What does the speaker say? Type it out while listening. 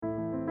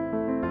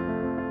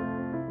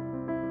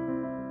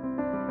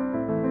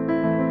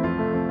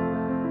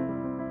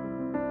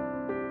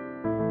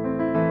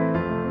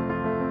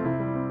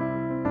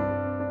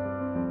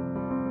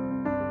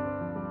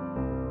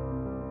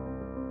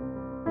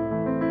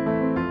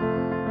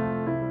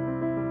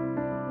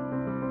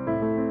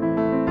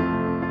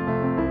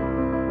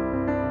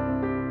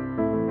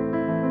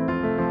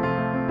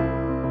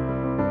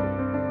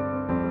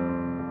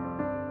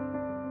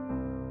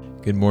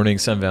Good morning,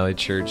 Sun Valley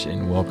Church,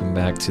 and welcome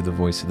back to the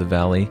Voice of the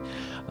Valley.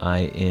 I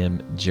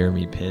am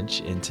Jeremy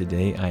Pinch, and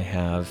today I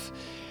have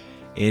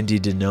Andy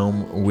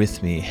Denome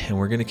with me, and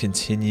we're going to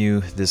continue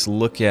this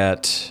look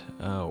at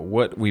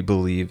what we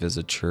believe as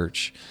a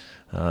church.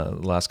 The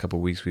last couple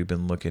of weeks we've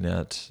been looking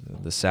at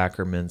the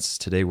sacraments.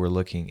 Today we're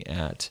looking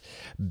at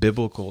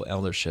biblical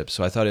eldership.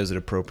 So I thought it was an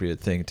appropriate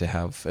thing to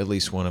have at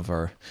least one of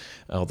our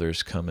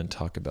elders come and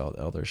talk about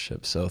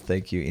eldership. So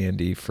thank you,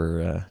 Andy,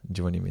 for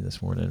joining me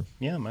this morning.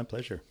 Yeah, my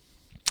pleasure.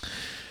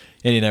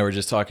 Andy and I were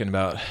just talking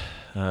about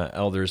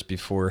elders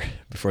before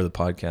the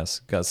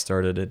podcast got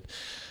started.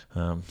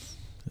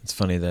 It's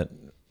funny that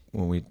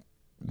when we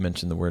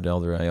mentioned the word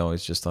elder, I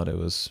always just thought it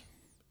was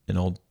an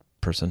old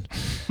person,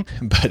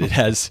 but it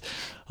has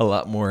a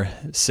lot more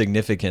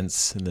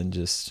significance than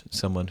just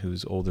someone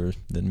who's older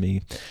than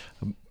me.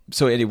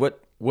 So, Andy,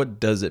 what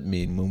does it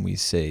mean when we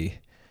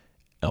say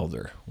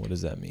elder? What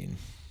does that mean?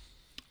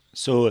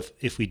 So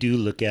if we do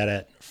look at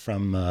it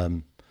from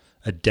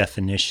a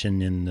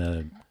definition in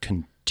the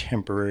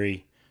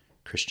contemporary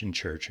Christian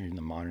church or in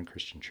the modern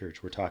Christian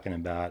church, we're talking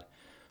about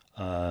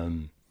a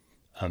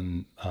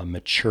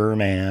mature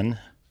man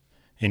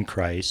in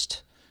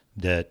Christ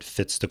that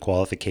fits the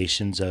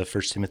qualifications of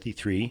 1 Timothy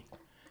 3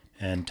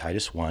 and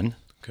Titus 1.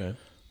 Okay.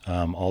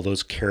 All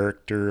those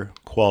character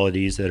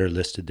qualities that are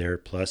listed there,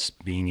 plus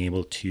being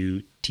able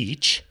to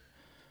teach.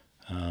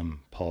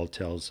 Paul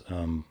tells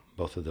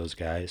both of those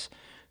guys,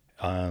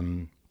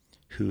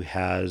 who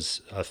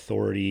has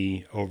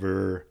authority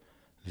over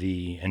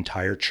the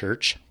entire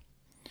church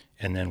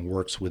and then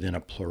works within a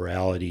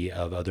plurality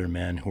of other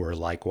men who are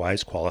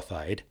likewise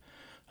qualified.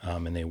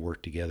 And they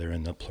work together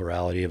in the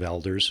plurality of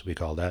elders, we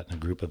call that, a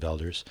group of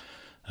elders,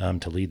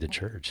 to lead the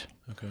church.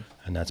 Okay.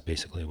 And that's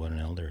basically what an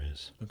elder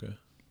is. Okay.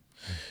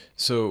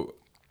 So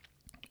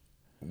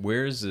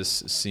where is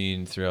this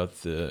seen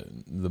throughout the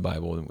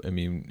Bible? I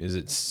mean,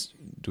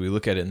 do we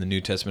look at it in the New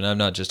Testament? I'm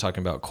not just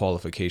talking about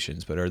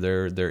qualifications, but are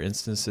there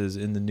instances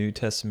in the New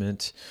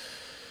Testament,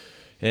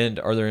 and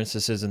are there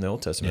instances in the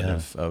Old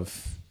Testament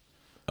of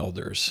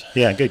elders?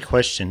 Yeah, good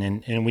question.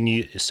 And when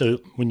you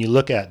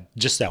look at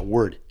just that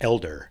word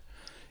elder,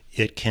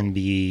 it can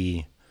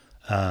be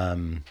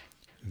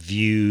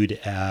viewed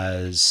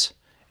as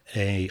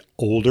a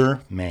older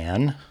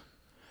man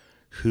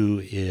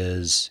who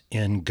is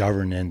in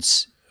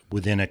governance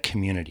within a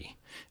community.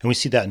 And we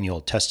see that in the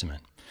Old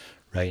Testament,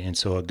 right? And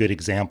so a good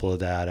example of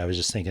that, I was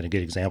just thinking a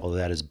good example of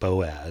that is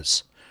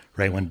Boaz,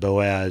 right? When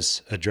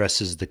Boaz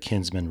addresses the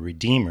kinsman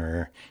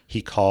redeemer,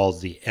 he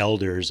calls the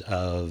elders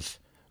of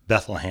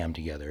Bethlehem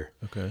together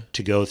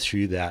to go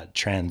through that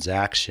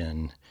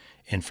transaction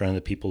in front of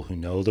the people who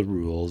know the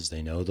rules,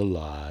 they know the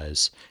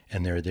laws,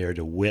 and they're there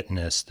to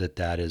witness that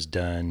that is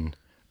done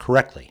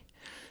correctly.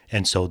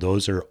 And so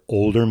those are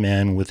older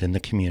men within the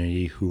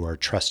community who are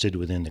trusted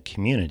within the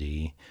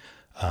community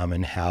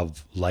and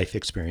have life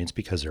experience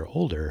because they're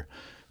older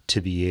to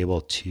be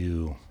able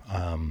to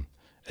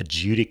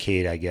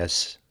adjudicate, I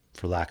guess,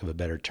 for lack of a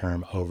better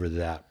term, over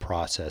that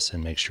process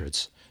and make sure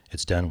it's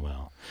done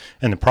well.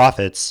 And the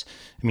prophets,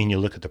 I mean, you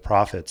look at the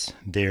prophets,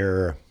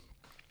 they're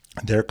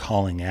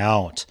calling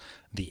out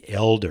the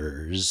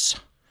elders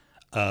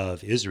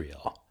of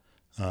Israel.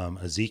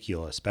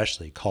 Ezekiel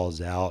especially calls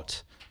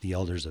out the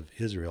elders of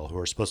Israel, who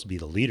are supposed to be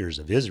the leaders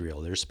of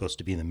Israel. They're supposed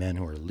to be the men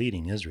who are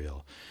leading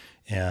Israel,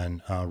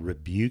 and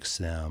rebukes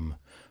them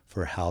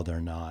for how they're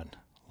not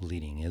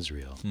leading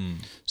Israel.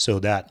 So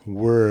that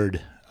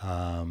word,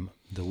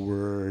 the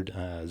word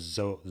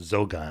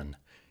zogan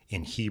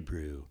in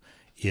Hebrew,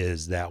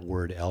 is that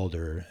word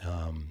elder,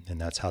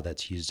 and that's how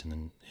that's used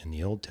in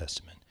the Old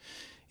Testament.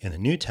 In the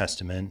New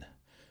Testament,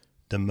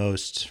 the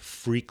most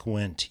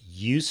frequent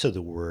use of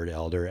the word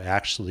elder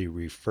actually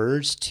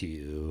refers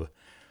to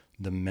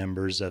the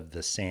members of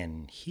the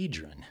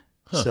Sanhedrin.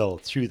 So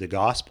through the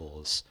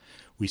Gospels,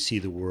 we see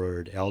the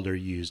word elder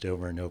used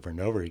over and over and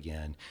over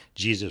again.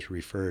 Jesus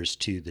refers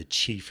to the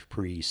chief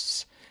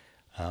priests,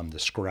 the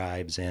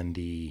scribes, and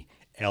the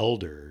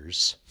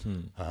elders.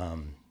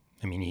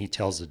 I mean, he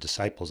tells the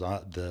disciples,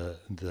 I'm going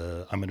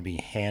to be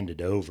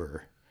handed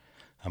over.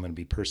 I'm going to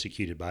be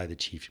persecuted by the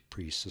chief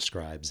priests, the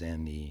scribes,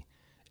 and the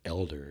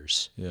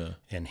elders,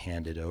 and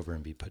handed over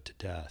and be put to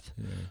death.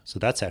 So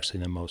that's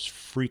actually the most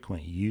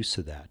frequent use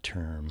of that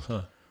term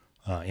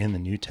in the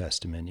New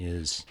Testament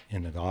is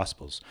in the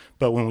Gospels.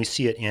 But when we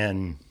see it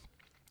in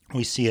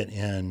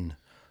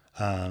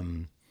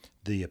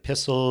the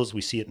epistles,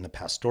 we see it in the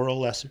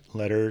pastoral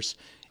letters,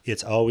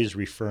 it's always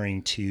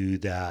referring to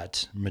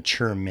that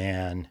mature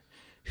man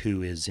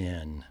who is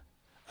in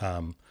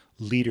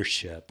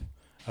leadership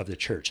of the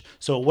church.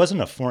 So it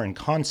wasn't a foreign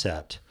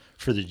concept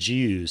for the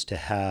Jews to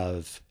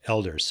have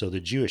elders. So the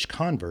Jewish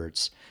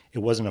converts, it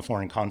wasn't a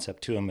foreign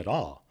concept to them at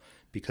all,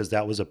 because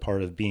that was a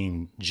part of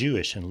being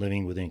Jewish and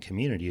living within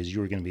community, is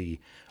you were going to be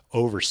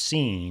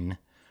overseen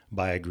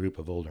by a group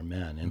of older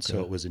men. And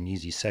so it was an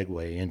easy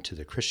segue into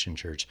the Christian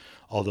church,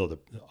 although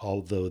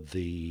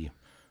the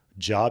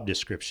job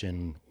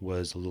description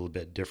was a little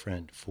bit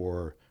different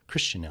for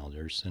Christian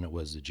elders than it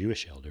was the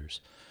Jewish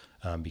elders,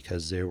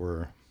 because there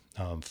were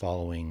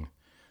following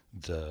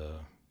the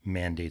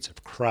mandates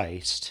of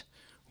Christ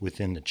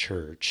within the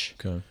church,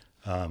 Okay.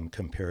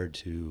 compared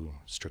to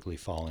strictly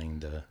following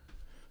the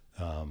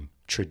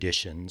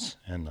traditions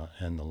and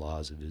the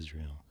laws of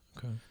Israel.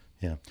 Okay.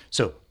 Yeah.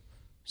 So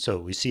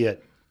we see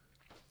it.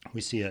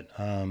 We see it.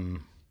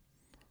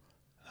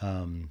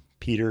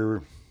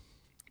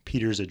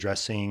 Peter's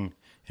addressing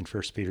in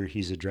First Peter.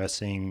 He's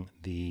addressing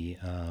the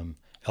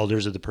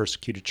elders of the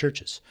persecuted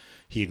churches.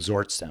 He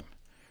exhorts them.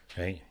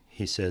 Right.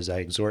 He says, "I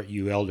exhort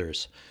you,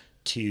 elders,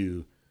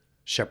 to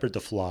shepherd the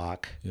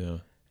flock Yeah.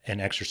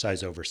 and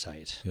exercise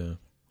oversight." Yeah.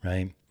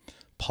 Right.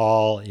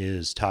 Paul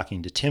is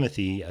talking to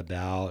Timothy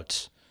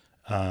about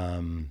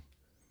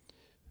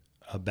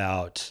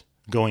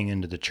going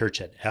into the church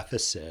at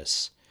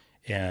Ephesus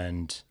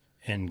and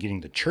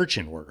getting the church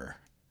in order,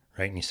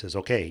 right? And he says,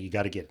 okay, you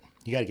got to get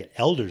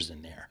elders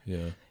in there.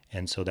 Yeah.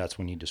 And so that's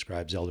when he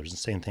describes elders. And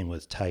same thing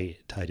with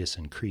Titus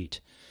and Crete.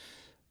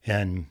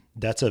 And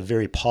that's a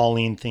very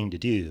Pauline thing to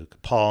do.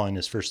 Paul, in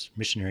his first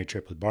missionary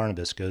trip with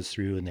Barnabas, goes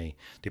through and they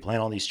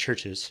plant all these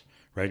churches,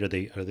 right? Or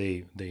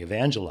they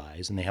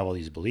evangelize and they have all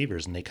these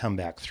believers, and they come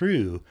back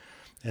through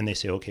and they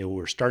say, okay, well,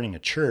 we're starting a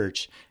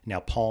church.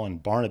 Now Paul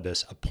and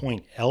Barnabas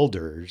appoint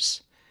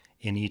elders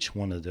in each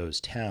one of those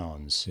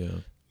towns. Yeah.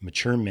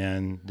 Mature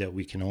men that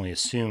we can only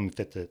assume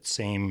fit the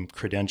same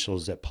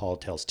credentials that Paul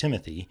tells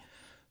Timothy.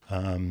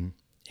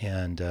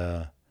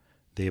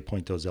 They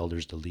appoint those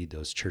elders to lead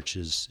those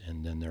churches,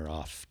 and then they're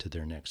off to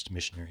their next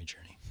missionary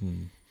journey.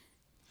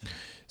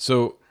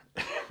 So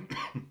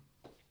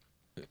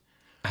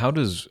how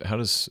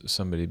does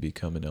somebody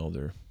become an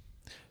elder?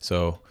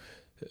 So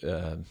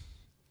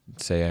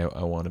say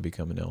I want to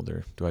become an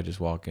elder. Do I just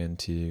walk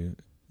into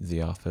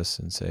the office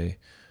and say,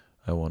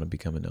 I want to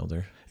become an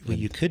elder? Well,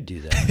 you could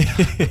do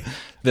that.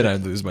 Then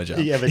I'd lose my job.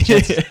 Yeah, but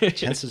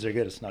chances are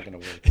good it's not going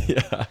to work.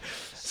 Yeah.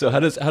 So how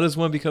does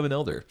one become an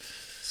elder?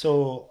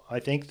 So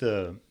I think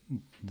the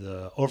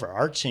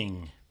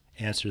overarching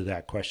answer to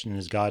that question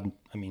is God.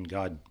 I mean,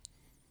 God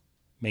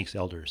makes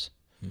elders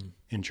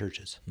in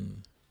churches,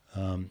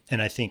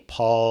 and I think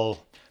Paul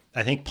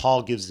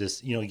gives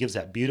this. He gives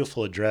that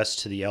beautiful address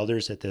to the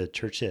elders at the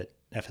church at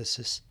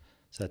Ephesus.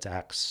 So that's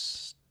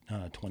Acts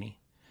 20.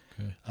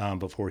 Okay.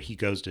 Before he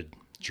goes to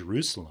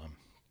Jerusalem,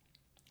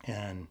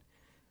 and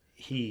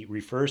he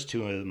refers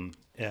to him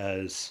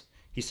as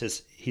he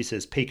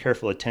says, pay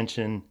careful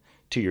attention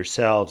to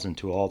yourselves and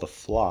to all the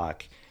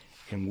flock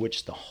in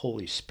which the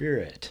Holy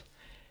Spirit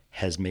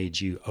has made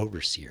you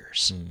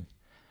overseers.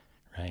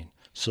 Right?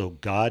 So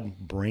God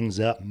brings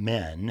up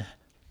men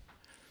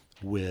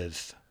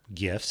with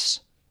gifts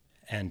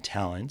and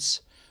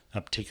talents,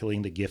 particularly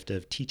in the gift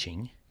of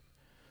teaching,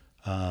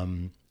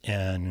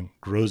 and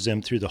grows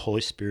them through the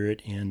Holy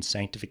Spirit in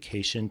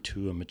sanctification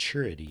to a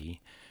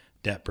maturity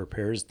that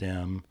prepares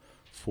them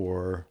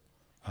for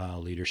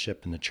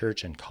leadership in the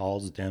church and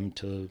calls them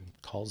to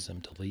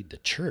lead the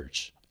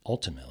church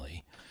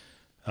ultimately.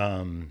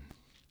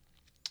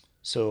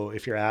 So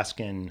if you're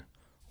asking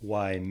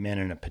why men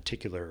in a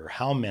particular, or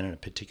how men in a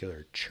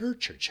particular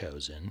church are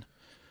chosen,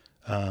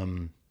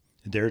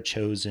 they're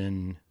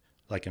chosen,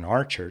 like in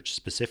our church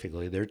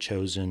specifically, they're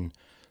chosen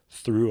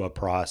through a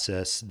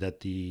process that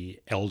the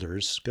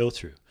elders go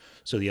through.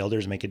 So the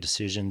elders make a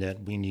decision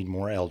that we need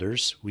more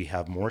elders. We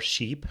have more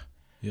sheep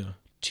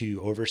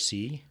to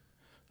oversee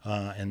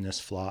in this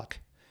flock,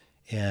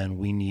 and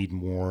we need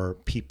more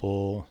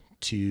people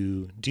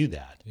to do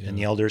that. And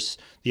the elders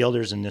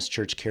in this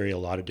church carry a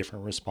lot of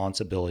different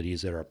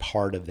responsibilities that are a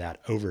part of that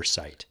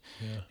oversight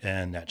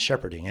and that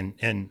shepherding.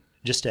 And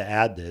just to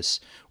add this,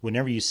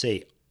 whenever you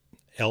say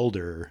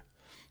elder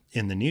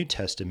in the New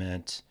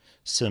Testament,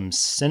 some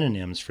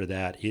synonyms for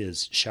that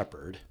is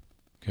shepherd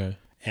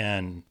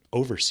and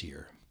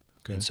overseer.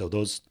 Okay. And so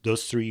those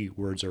three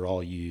words are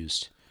all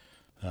used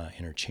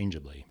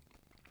interchangeably.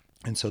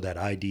 And so that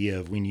idea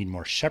of we need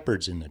more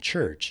shepherds in the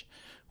church,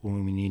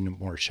 when we need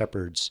more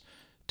shepherds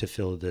to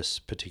fill this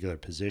particular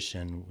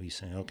position, we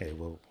say, okay,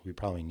 well, we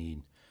probably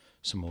need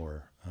some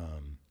more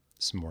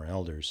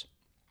elders.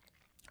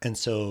 And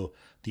so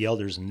the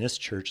elders in this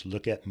church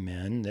look at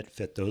men that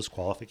fit those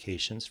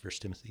qualifications, 1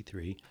 Timothy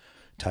 3,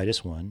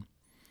 Titus 1,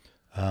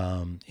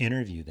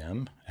 interview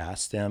them,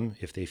 ask them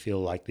if they feel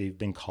like they've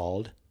been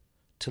called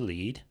to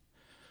lead.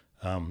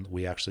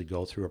 We actually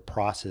go through a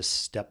process,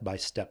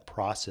 step-by-step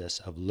process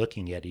of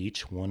looking at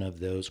each one of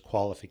those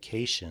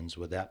qualifications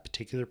with that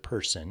particular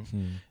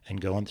person and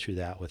going through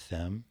that with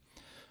them,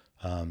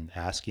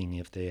 asking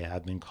if they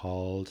have been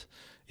called,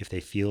 if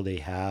they feel they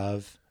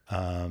have.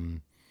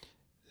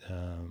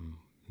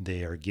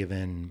 They are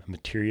given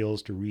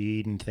materials to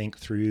read and think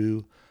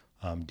through.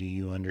 Do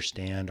you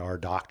understand our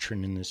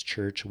doctrine in this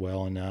church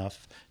well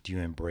enough? Do you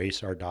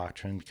embrace our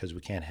doctrine? Because we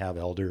can't have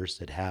elders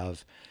that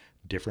have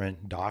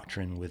different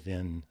doctrine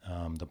within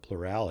the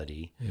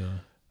plurality.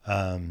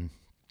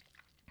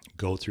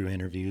 Go through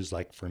interviews.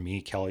 Like for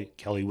me,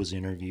 Kelly was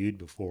interviewed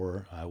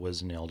before I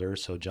was an elder.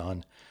 So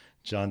John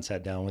John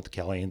sat down with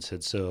Kelly and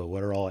said, "So,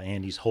 what are all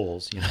Andy's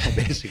holes?"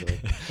 Basically.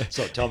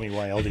 So, tell me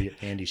why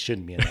Andy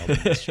shouldn't be an elder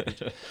in this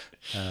church.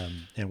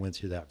 And went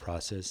through that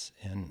process,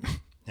 and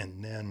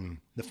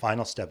then the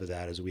final step of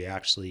that is we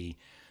actually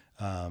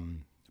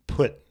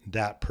put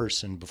that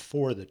person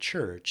before the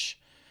church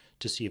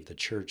to see if the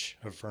church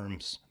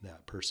affirms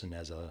that person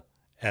as a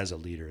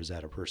leader. Is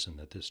that a person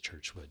that this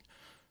church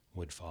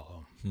would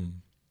follow?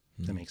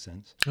 Does that make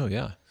sense? Oh,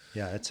 yeah.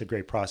 Yeah, it's a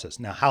great process.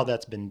 Now, how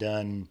that's been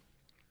done,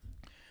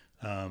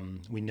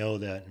 we know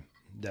that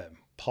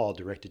Paul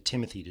directed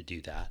Timothy to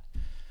do that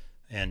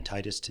and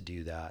Titus to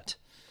do that.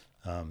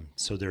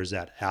 So there was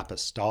that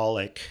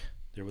apostolic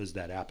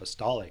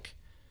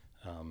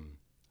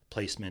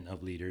placement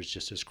of leaders,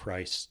 just as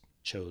Christ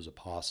chose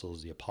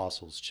apostles. The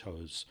apostles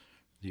chose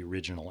the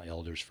original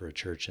elders for a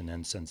church, and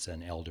then since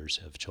then, elders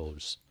have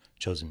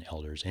chosen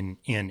elders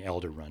in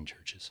elder-run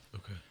churches.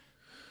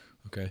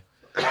 Okay.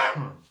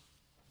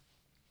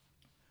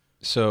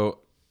 So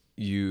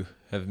you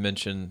have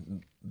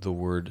mentioned the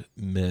word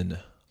men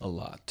a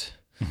lot.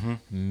 Mm-hmm.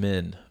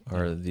 Men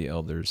are the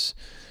elders.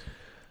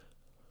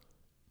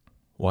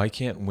 Why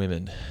can't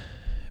women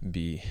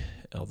be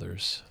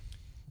elders?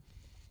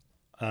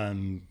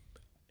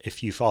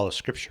 If you follow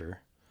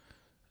Scripture,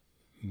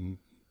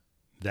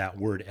 that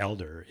word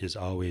elder is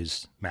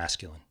always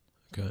masculine.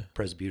 Okay.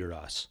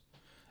 Presbyteros,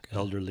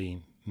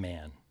 elderly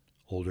man,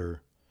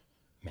 older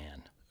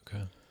man.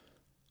 Okay.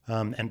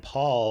 And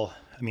Paul,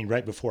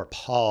 right before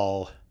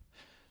Paul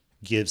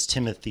gives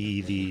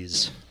Timothy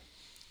these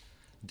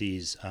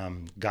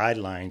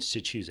guidelines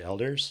to choose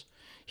elders,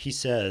 he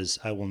says,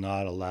 "I will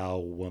not allow a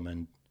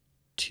woman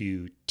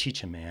to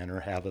teach a man or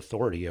have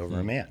authority over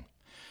a man."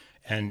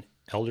 And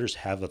elders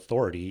have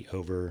authority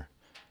over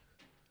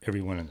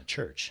everyone in the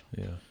church.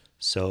 Yeah.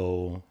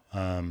 So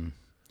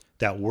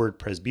that word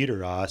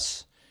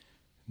presbyteros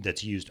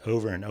that's used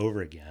over and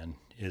over again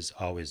is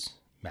always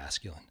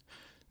masculine.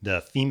 The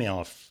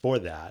female for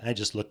that, I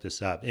just looked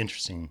this up.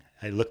 Interesting.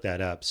 I looked that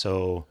up.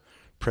 So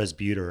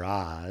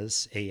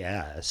presbyteros,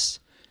 AS,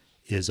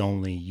 is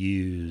only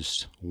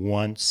used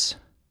once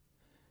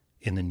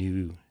in the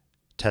New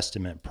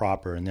Testament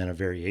proper, and then a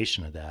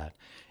variation of that.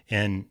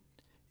 And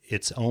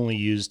it's only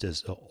used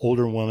as an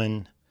older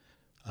woman,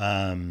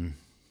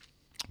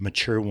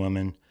 mature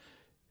woman.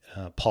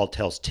 Paul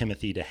tells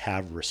Timothy to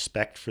have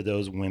respect for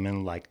those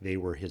women like they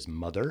were his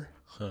mother.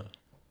 Huh.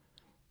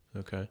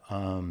 Okay.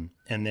 And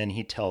then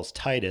he tells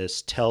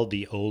Titus, tell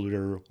the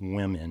older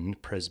women,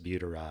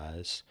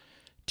 presbyteros,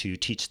 to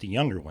teach the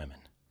younger women,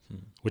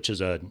 which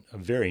is a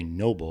very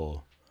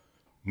noble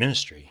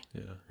ministry,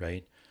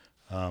 right?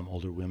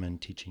 Older women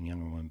teaching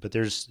younger women. But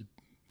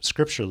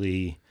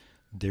scripturally,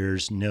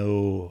 there's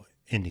no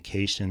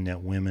indication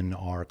that women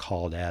are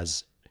called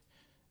as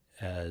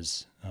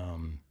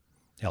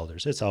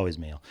elders. It's always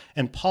male.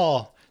 And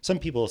Paul, some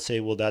people say,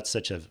 well, that's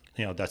such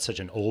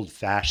an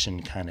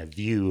old-fashioned kind of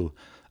view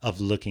of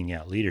looking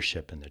at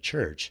leadership in the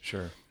church.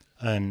 Sure.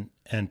 And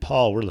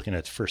Paul, we're looking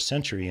at the first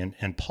century,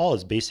 and Paul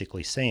is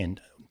basically saying,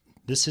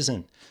 this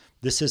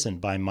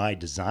isn't by my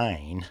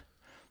design.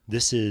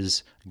 This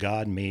is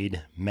God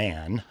made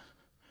man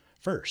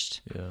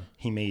first. Yeah.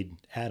 He made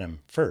Adam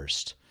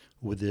first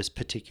with this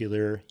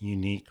particular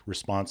unique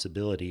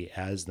responsibility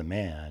as the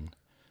man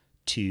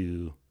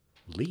to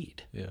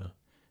lead. Yeah.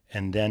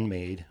 And then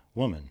made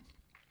woman.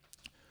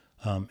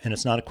 And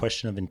it's not a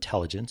question of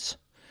intelligence.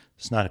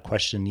 It's not a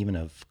question even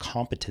of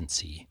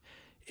competency.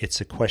 It's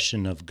a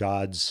question of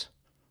God's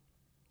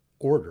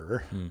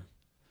order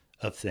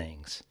of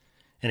things.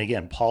 And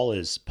again, Paul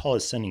is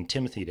sending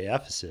Timothy to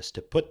Ephesus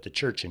to put the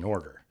church in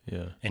order.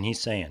 Yeah. And he's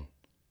saying,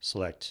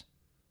 select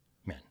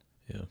men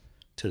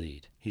to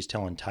lead. He's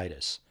telling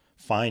Titus,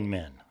 find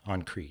men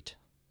on Crete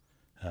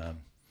to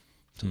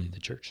lead the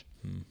church.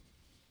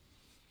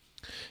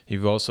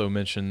 You've also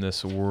mentioned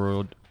this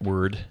word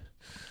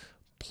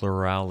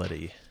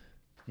plurality.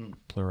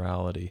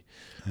 Plurality.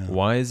 Yeah.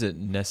 Why is it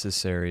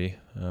necessary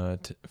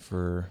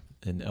for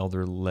an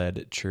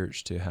elder-led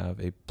church to have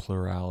a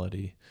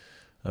plurality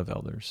of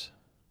elders?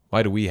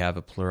 Why do we have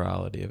a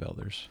plurality of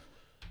elders?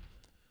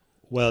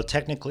 Well,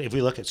 technically, if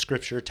we look at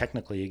Scripture,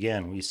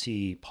 again, we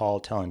see Paul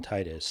telling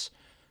Titus,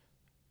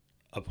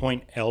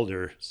 appoint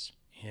elders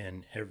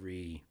in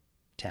every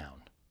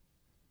town,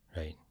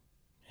 right?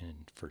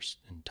 In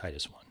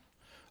Titus 1.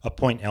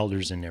 Appoint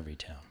elders in every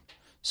town.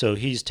 So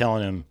he's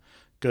telling him,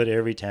 go to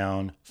every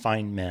town,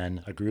 find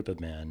men, a group of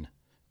men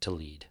to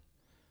lead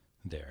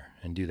there,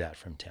 and do that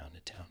from town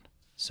to town.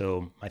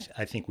 So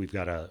I think we've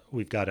got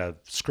a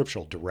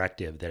scriptural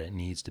directive that it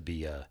needs to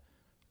be a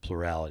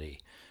plurality.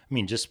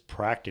 Just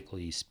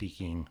practically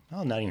speaking,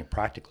 well, not even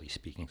practically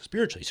speaking,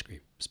 spiritually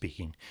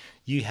speaking,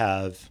 you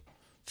have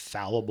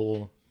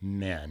fallible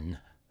men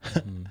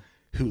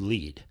who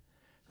lead,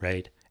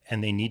 right?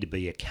 And they need to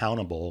be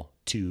accountable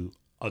to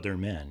other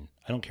men.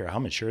 I don't care how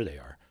mature they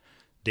are.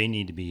 They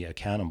need to be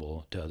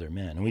accountable to other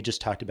men. And we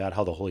just talked about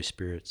how the Holy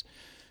Spirit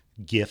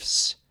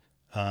gifts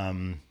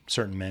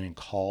certain men and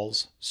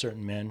calls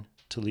certain men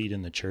to lead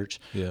in the church.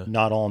 Yeah.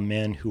 Not all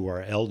men who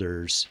are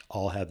elders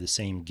all have the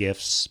same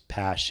gifts,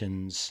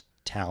 passions,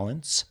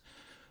 talents.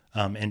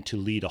 And to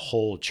lead a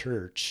whole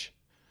church,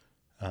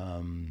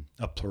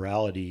 a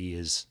plurality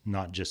is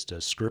not just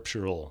a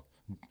scriptural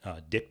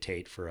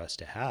dictate for us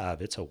to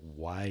have. It's a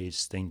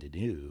wise thing to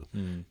do,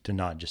 to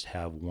not just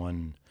have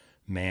one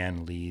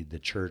man lead the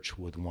church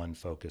with one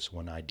focus,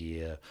 one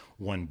idea,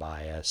 one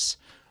bias,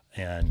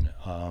 and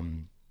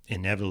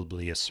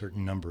inevitably a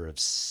certain number of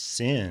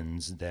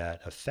sins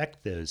that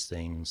affect those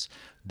things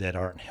that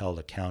aren't held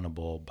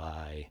accountable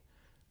by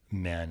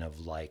men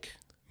of like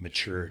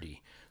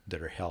maturity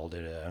that are held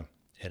at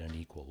an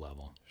equal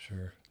level.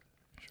 Sure.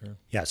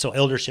 Yeah. So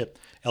eldership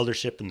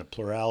in the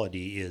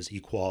plurality is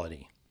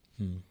equality.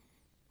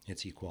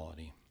 It's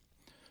equality.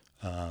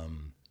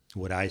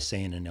 What I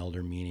say in an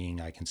elder meeting,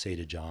 I can say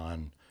to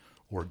John,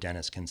 or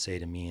Dennis can say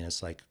to me, and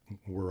it's like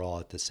we're all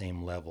at the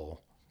same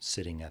level,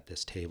 sitting at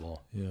this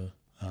table,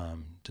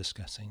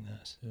 discussing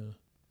this. Yeah.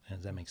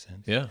 Does that make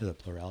sense? Yeah. The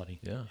plurality.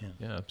 Yeah,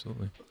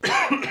 absolutely.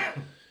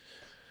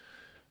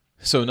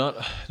 So not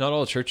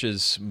all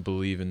churches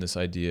believe in this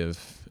idea of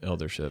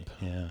eldership.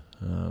 Yeah.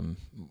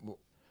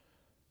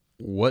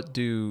 What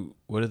do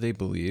they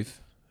believe?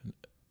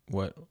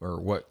 What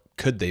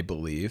could they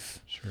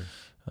believe? Sure.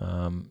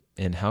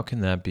 And how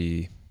can that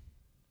be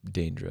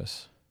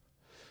dangerous?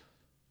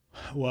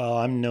 Well,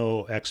 I'm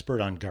no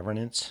expert on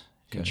governance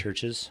in Okay.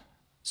 churches.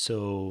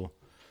 So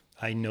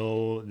I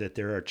know that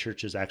there are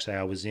churches, actually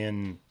I was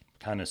in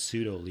kind of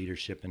pseudo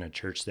leadership in a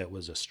church that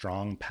was a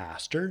strong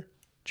pastor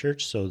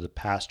church. So the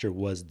pastor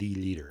was the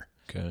leader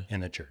in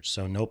the church.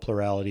 So no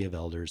plurality of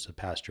elders. The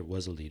pastor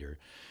was a leader.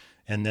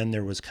 And then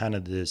there was kind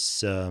of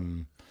this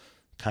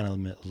kind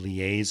of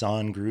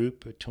liaison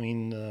group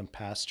between the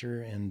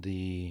pastor and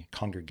the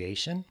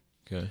congregation.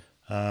 Okay.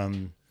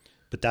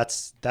 But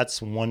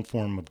that's one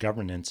form of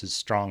governance, is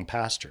strong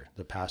pastor.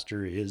 The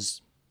pastor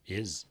is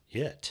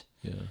it.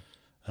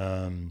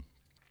 Yeah.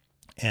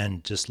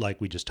 And just like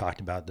we just talked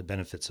about the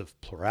benefits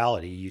of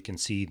plurality, you can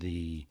see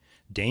the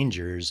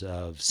dangers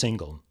of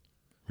single,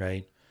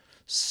 right?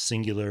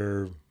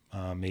 Singular,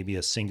 maybe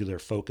a singular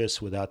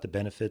focus without the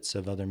benefits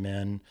of other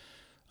men.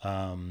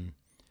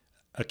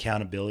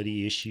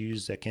 Accountability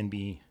issues that can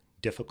be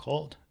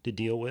difficult to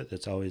deal with.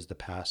 It's always the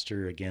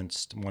pastor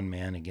against one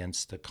man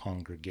against the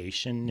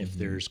congregation if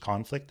there's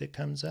conflict that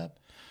comes up.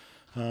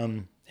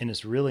 And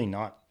it's really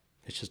not,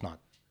 it's not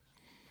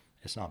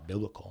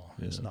biblical.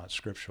 Yeah. It's not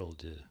scriptural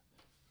to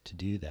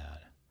do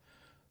that.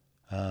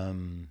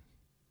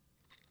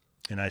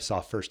 And I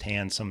saw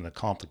firsthand some of the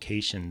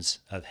complications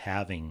of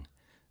having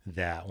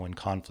that when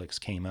conflicts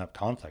came up.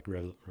 Conflict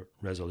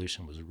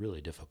resolution was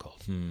really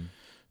difficult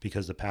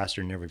because the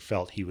pastor never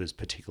felt he was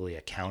particularly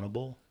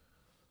accountable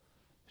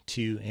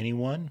to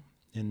anyone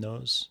in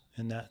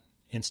that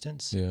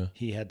instance. Yeah.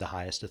 He had the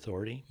highest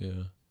authority.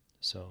 Yeah.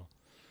 So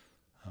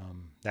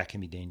that can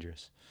be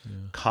dangerous.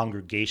 Yeah.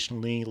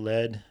 Congregationally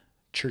led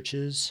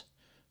churches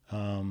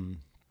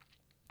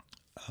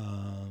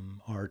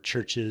are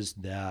churches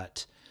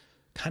that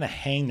kind of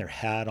hang their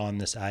hat on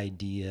this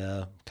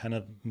idea, kind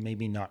of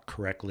maybe not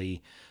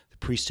correctly, the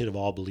priesthood of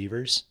all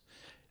believers.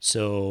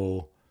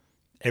 So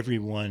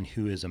everyone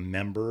who is a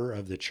member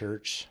of the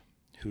church,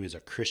 who is a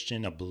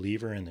Christian, a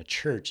believer in the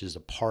church, is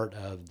a part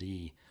of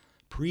the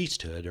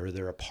priesthood, or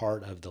they're a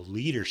part of the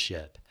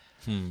leadership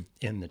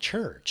in the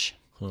church.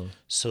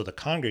 So the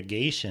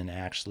congregation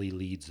actually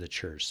leads the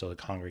church. So the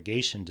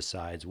congregation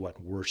decides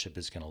what worship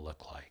is going to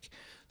look like.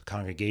 The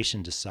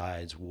congregation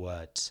decides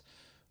what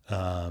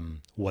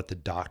the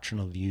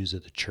doctrinal views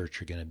of the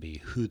church are going to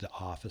be, who the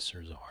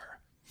officers are.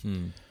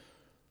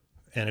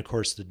 And of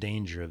course, the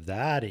danger of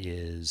that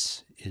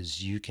is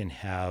you can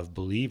have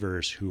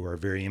believers who are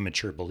very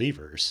immature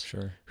believers,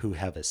 Sure. who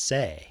have a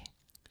say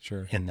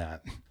Sure. in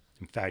that.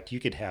 In fact, you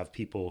could have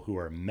people who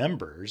are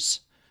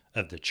members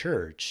of the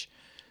church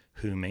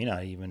who may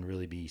not even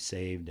really be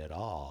saved at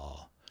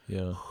all,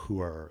 Yeah.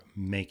 who are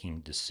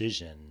making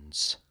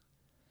decisions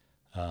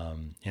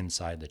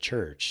inside the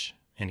church.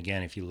 And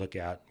again, if you look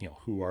at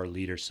who are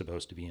leaders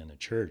supposed to be in the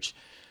church,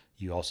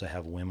 you also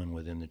have women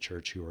within the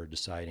church who are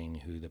deciding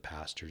who the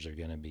pastors are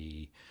going to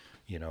be,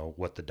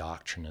 what the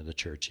doctrine of the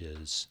church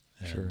is,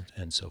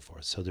 and so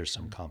forth. So there's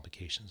some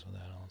complications with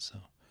that also.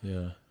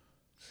 Yeah.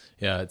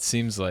 Yeah. It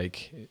seems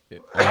like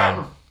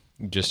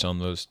just on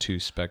those two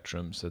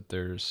spectrums that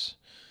there's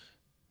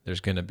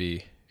going to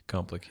be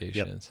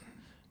complications.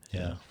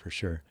 Yep. Yeah, for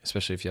sure.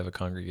 Especially if you have a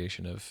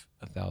congregation of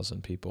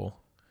 1,000 people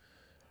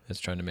that's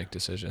trying to make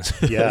decisions.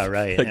 Yeah,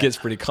 right. It gets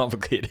pretty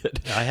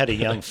complicated. I had a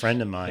young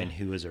friend of mine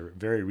who was a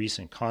very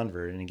recent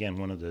convert, and again,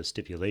 one of the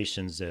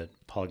stipulations that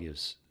Paul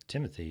gives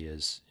Timothy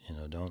is,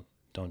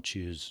 don't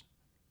choose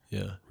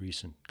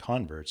recent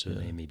converts, or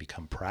they may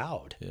become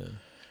proud. Yeah.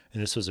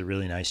 And this was a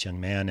really nice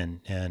young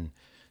man, and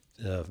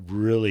a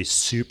really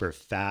super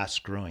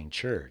fast growing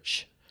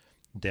church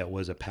that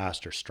was a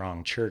pastor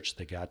strong church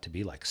that got to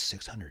be like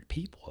 600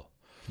 people.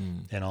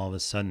 And all of a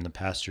sudden the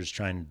pastor's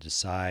trying to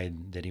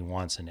decide that he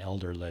wants an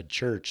elder led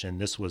church.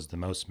 And this was the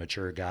most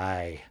mature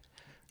guy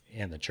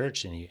in the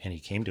church, and he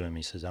came to him.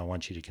 He says, "I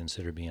want you to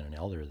consider being an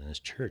elder in this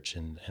church."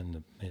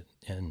 And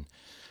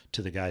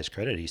to the guy's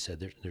credit, he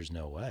said, "There's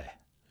no way.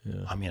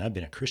 Yeah. I mean, I've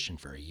been a Christian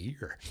for a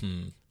year,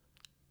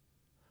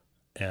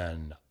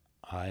 and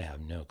I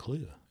have no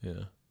clue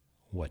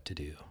what to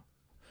do."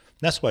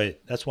 That's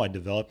why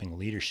developing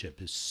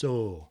leadership is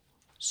so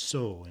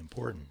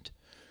important,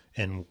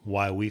 and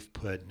why we've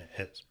put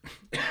as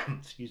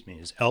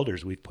as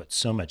elders, we've put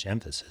so much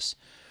emphasis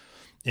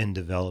in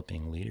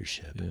developing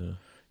leadership. Yeah.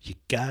 You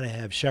got to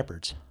have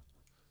shepherds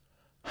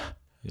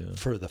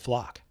for the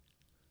flock.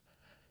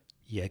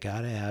 You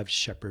got to have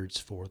shepherds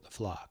for the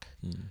flock.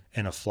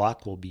 And a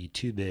flock will be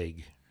too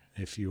big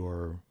if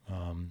you're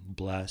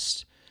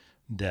blessed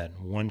that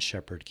one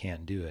shepherd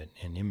can't do it,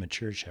 and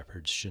immature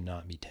shepherds should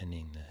not be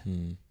tending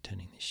the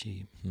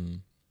sheep.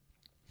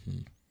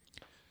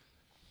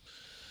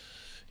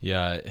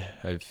 Yeah,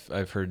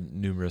 I've heard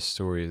numerous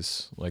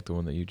stories like the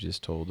one that you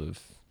just told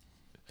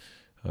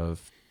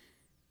of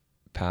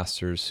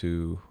pastors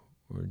who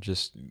were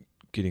just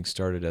getting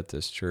started at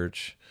this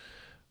church,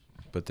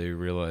 but they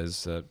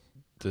realize that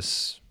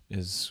this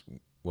is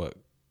what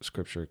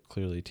Scripture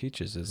clearly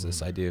teaches, is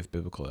this idea of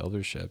biblical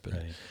eldership,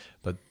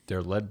 but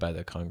they're led by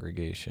the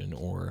congregation,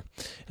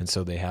 and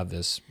so they have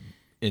this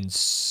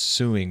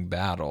ensuing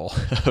battle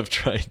of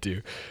trying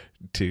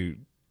to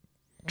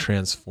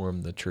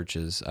transform the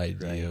church's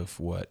idea of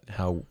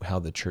how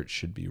the church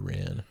should be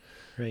ran.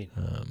 Right.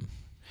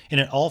 And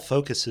it all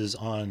focuses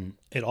on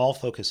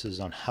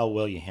how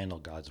well you handle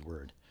God's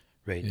word,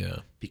 right? Yeah.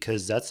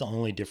 Because that's the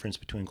only difference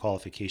between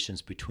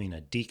qualifications between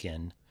a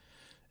deacon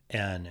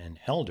and an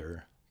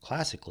elder.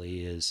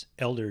 Classically, is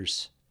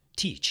elders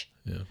teach.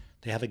 Yeah.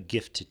 They have a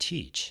gift to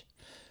teach.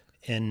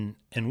 And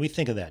we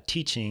think of that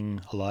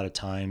teaching a lot of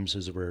times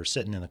as we're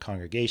sitting in the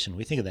congregation.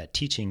 We think of that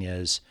teaching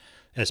as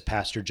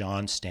Pastor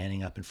John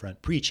standing up in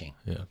front preaching.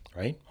 Yeah.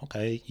 Right?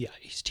 Okay, yeah,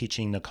 he's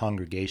teaching the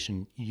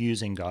congregation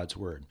using God's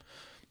word.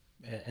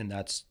 And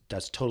that's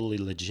totally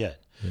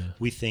legit. Yeah.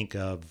 We think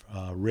of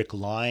Rick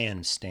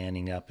Lyons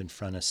standing up in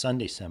front of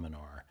Sunday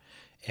seminar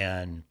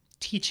and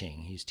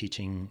teaching. He's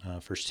teaching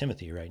 1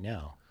 Timothy right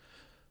now,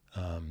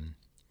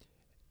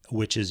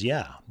 which is,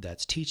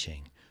 that's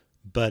teaching.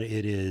 But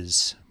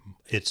it's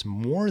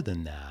more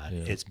than that.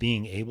 Yeah. It's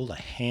being able to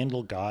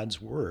handle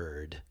God's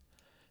word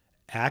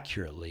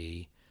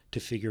accurately to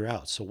figure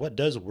out, so what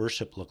does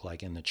worship look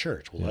like in the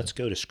church? Well, let's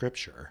go to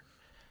Scripture.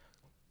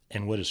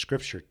 And what does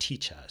Scripture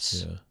teach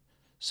us? Yeah.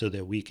 So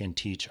that we can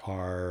teach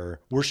our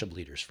worship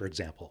leaders, for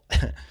example,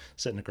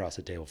 sitting across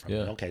the table from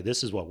them. Okay,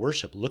 this is what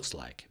worship looks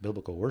like,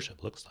 biblical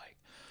worship looks like.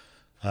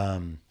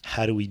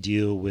 How do we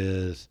deal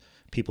with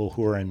people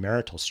who are in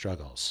marital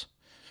struggles?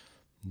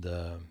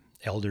 The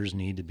elders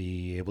need to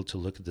be able to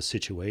look at the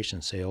situation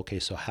and say, okay,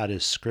 so how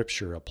does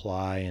Scripture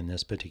apply in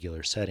this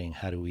particular setting?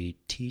 How do we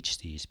teach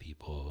these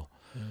people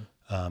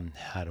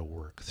how to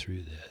work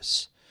through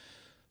this?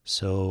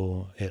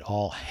 So it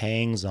all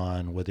hangs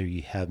on whether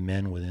you have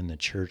men within the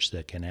church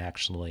that can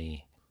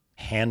actually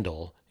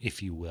handle,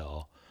 if you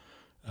will,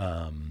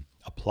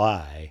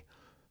 apply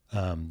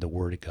the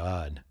Word of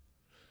God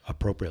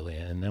appropriately.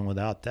 And then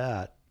without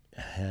that,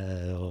 I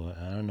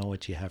don't know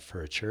what you have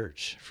for a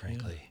church,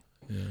 frankly.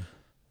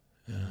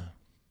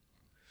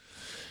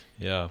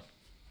 Yeah.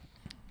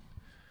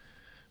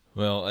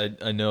 Well,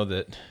 I know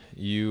that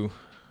you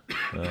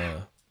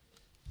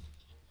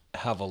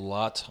have a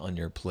lot on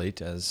your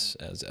plate as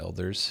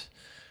elders,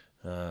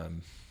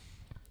 and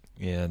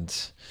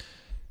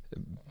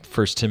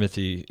 1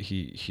 Timothy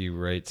he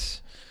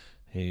writes,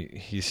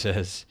 he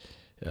says,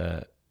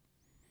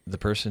 the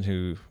person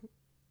who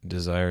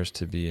desires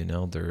to be an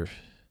elder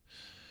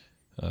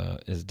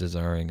is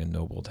desiring a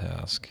noble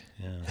task.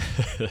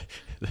 Yeah.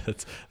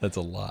 That's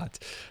a lot.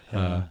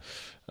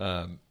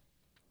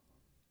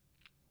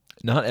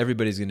 Not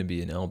everybody's going to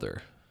be an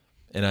elder.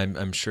 And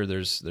I'm sure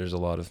there's a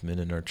lot of men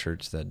in our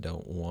church that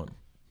don't want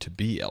to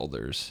be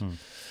elders.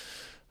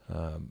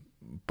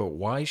 But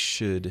why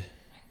should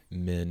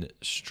men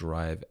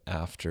strive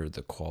after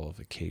the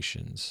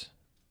qualifications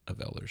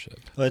of eldership?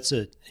 Well,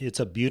 it's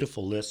a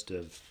beautiful list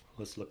of,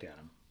 let's look at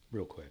them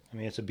real quick. I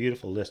mean, it's a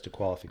beautiful list of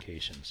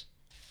qualifications,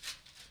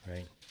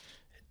 right?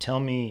 Tell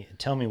me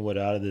what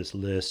out of this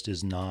list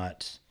is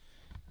not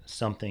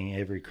something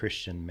every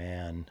Christian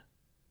man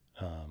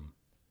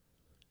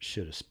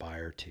should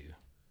aspire to.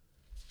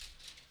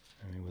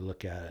 I mean, we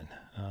look at it.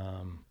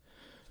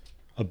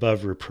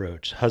 Above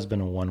reproach,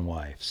 husband of one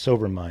wife,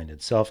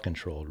 sober-minded,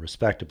 self-controlled,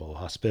 respectable,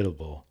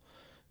 hospitable,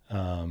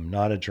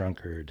 not a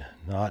drunkard,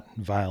 not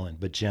violent,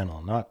 but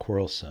gentle, not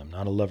quarrelsome,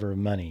 not a lover of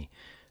money,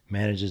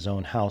 manage his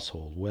own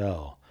household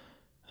well,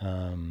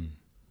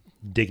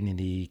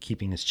 dignity,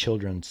 keeping his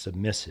children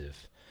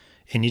submissive.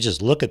 And you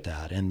just look at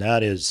that, and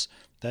that is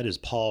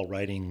Paul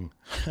writing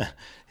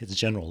his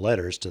general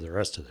letters to the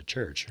rest of the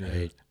church,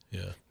 right?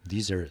 Yeah.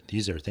 These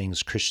are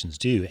things Christians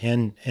do,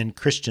 and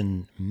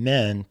Christian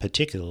men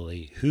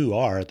particularly, who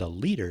are the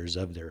leaders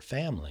of their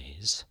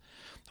families.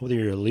 Whether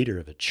you're a leader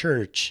of a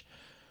church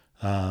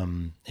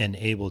and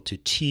able to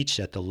teach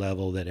at the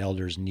level that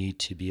elders need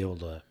to be able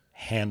to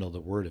handle the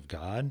Word of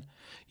God,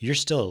 you're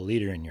still a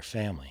leader in your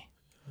family.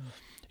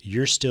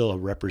 You're still a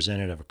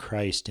representative of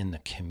Christ in the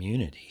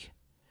community.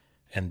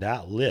 And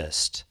that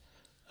list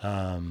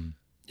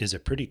is a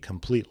pretty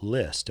complete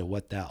list of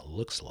what that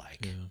looks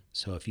like. Yeah.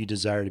 So if you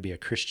desire to be a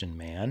Christian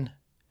man,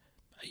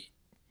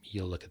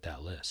 you'll look at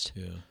that list.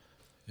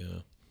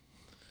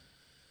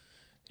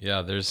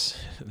 Yeah, there's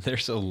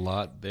a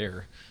lot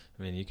there.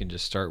 I mean, you can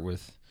just start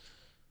with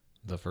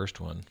the first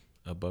one,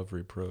 above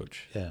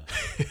reproach. Yeah,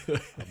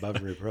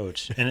 above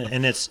reproach,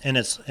 and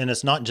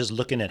it's not just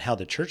looking at how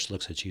the church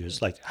looks at you.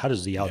 It's like, how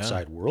does the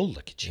outside world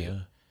look at you? Yeah.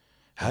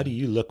 How do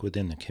you look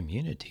within the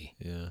community?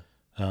 Yeah.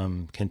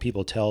 Can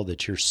people tell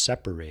that you're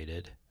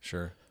separated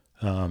Sure.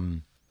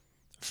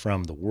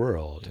 from the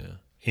world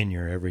in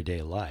your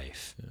everyday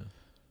life?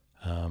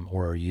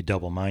 Or are you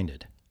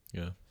double-minded?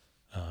 Yeah.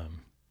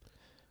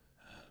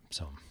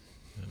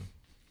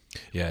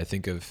 Yeah, I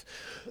think of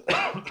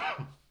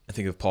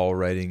Paul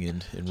writing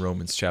in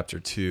Romans chapter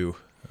 2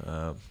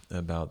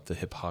 about the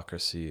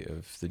hypocrisy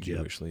of the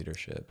Jewish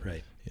leadership.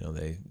 Right.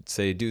 They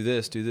say, do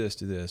this,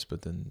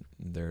 but then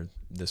they're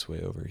this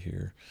way over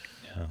here.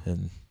 Yeah.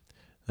 And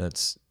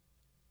that's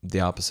the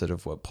opposite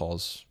of what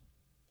Paul's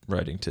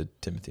writing to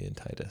Timothy and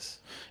Titus.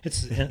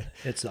 It's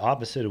the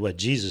opposite of what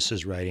Jesus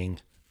is writing.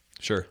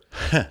 Sure.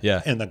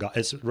 Yeah. And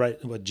it's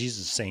right what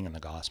Jesus is saying in the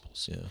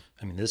Gospels. Yeah.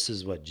 I mean, this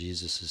is what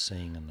Jesus is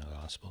saying in the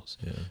Gospels.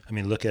 Yeah. I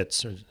mean, look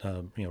at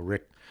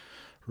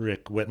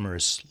Rick Whitmer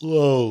is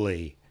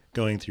slowly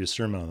going through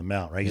Sermon on the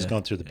Mount, right? He's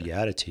going through the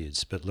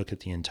Beatitudes, but look at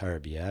the entire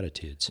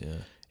Beatitudes. Yeah.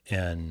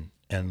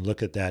 And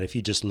look at that. If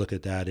you just look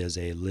at that as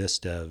a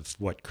list of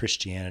what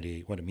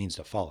Christianity, what it means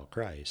to follow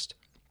Christ,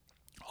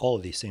 all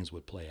of these things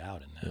would play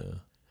out in that.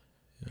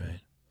 Yeah. Right?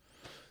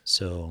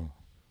 So,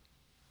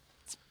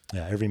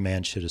 yeah, every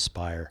man should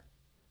aspire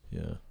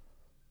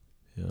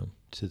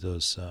to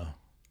those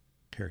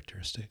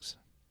characteristics.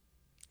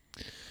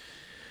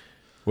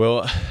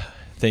 Well,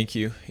 thank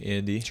you,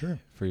 Andy, Sure.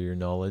 for your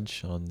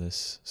knowledge on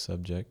this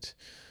subject.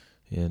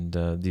 And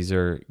these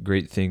are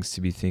great things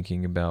to be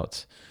thinking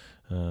about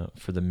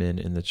for the men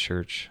in the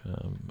church.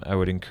 I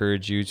would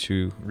encourage you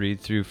to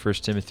read through 1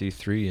 Timothy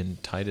 3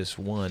 and Titus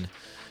 1.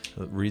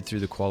 Read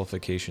through the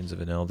qualifications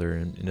of an elder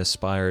and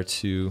aspire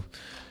to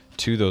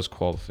those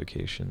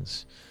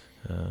qualifications.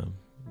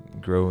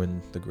 Grow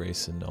in the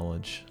grace and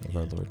knowledge of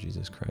our Lord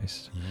Jesus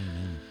Christ.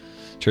 Amen.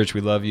 Church,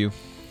 we love you.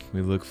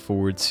 We look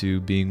forward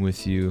to being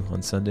with you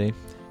on Sunday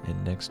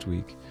and next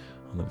week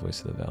on the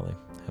Voice of the Valley.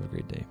 Have a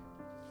great day.